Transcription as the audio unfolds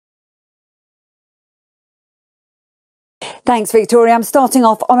Thanks, Victoria. I'm starting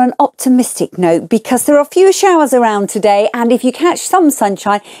off on an optimistic note because there are fewer showers around today, and if you catch some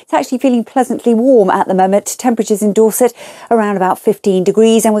sunshine, it's actually feeling pleasantly warm at the moment. Temperatures in Dorset around about 15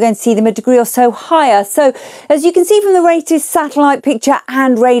 degrees, and we're going to see them a degree or so higher. So, as you can see from the latest satellite picture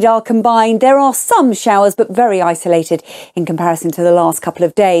and radar combined, there are some showers, but very isolated in comparison to the last couple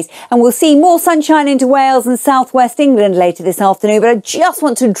of days. And we'll see more sunshine into Wales and southwest England later this afternoon. But I just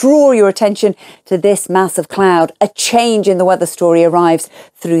want to draw your attention to this mass of cloud. A change in the weather story arrives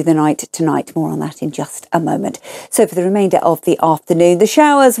through the night tonight. More on that in just a moment. So for the remainder of the afternoon, the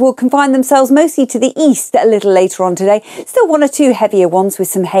showers will confine themselves mostly to the east a little later on today. Still one or two heavier ones with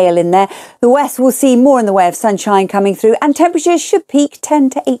some hail in there. The west will see more in the way of sunshine coming through, and temperatures should peak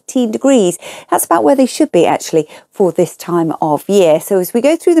 10 to 18 degrees. That's about where they should be actually for this time of year. So as we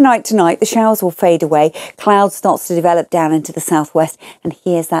go through the night tonight, the showers will fade away. Cloud starts to develop down into the southwest, and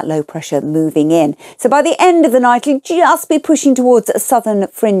here's that low pressure moving in. So by the end of the night, it'll just be pushing towards southern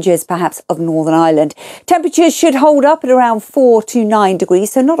fringes, perhaps, of Northern Ireland. Temperatures should hold up at around 4 to 9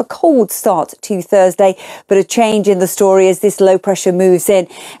 degrees, so not a cold start to Thursday, but a change in the story as this low pressure moves in.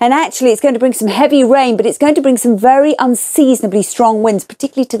 And actually, it's going to bring some heavy rain, but it's going to bring some very unseasonably strong winds,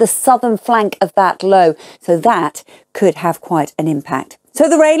 particularly to the southern flank of that low. So that could have quite an impact. So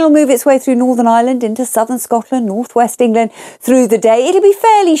the rain will move its way through Northern Ireland into southern Scotland, northwest England through the day. It'll be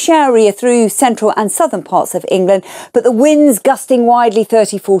fairly showery through central and southern parts of England, but the winds gusting widely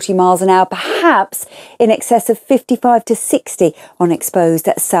 30-40 miles an hour, perhaps in excess of 55 to 60 on exposed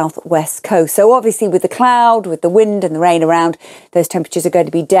southwest coast. So obviously with the cloud, with the wind and the rain around, those temperatures are going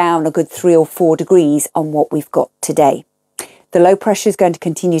to be down a good 3 or 4 degrees on what we've got today. The low pressure is going to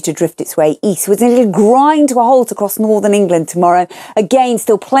continue to drift its way eastwards, and it'll grind to a halt across northern England tomorrow. Again,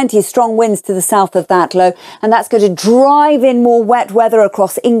 still plenty of strong winds to the south of that low, and that's going to drive in more wet weather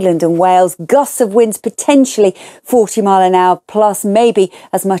across England and Wales. Gusts of winds potentially 40 mile an hour, plus maybe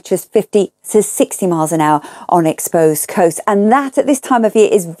as much as 50 to 60 miles an hour on exposed coast. And that at this time of year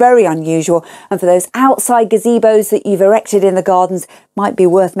is very unusual. And for those outside gazebos that you've erected in the gardens, might be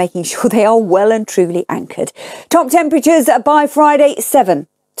worth making sure they are well and truly anchored. Top temperatures by Friday, 7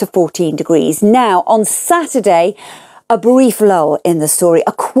 to 14 degrees. Now, on Saturday, a brief lull in the story,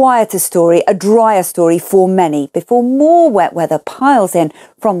 a quieter story, a drier story for many, before more wet weather piles in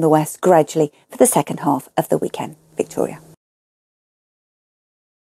from the west gradually for the second half of the weekend. Victoria.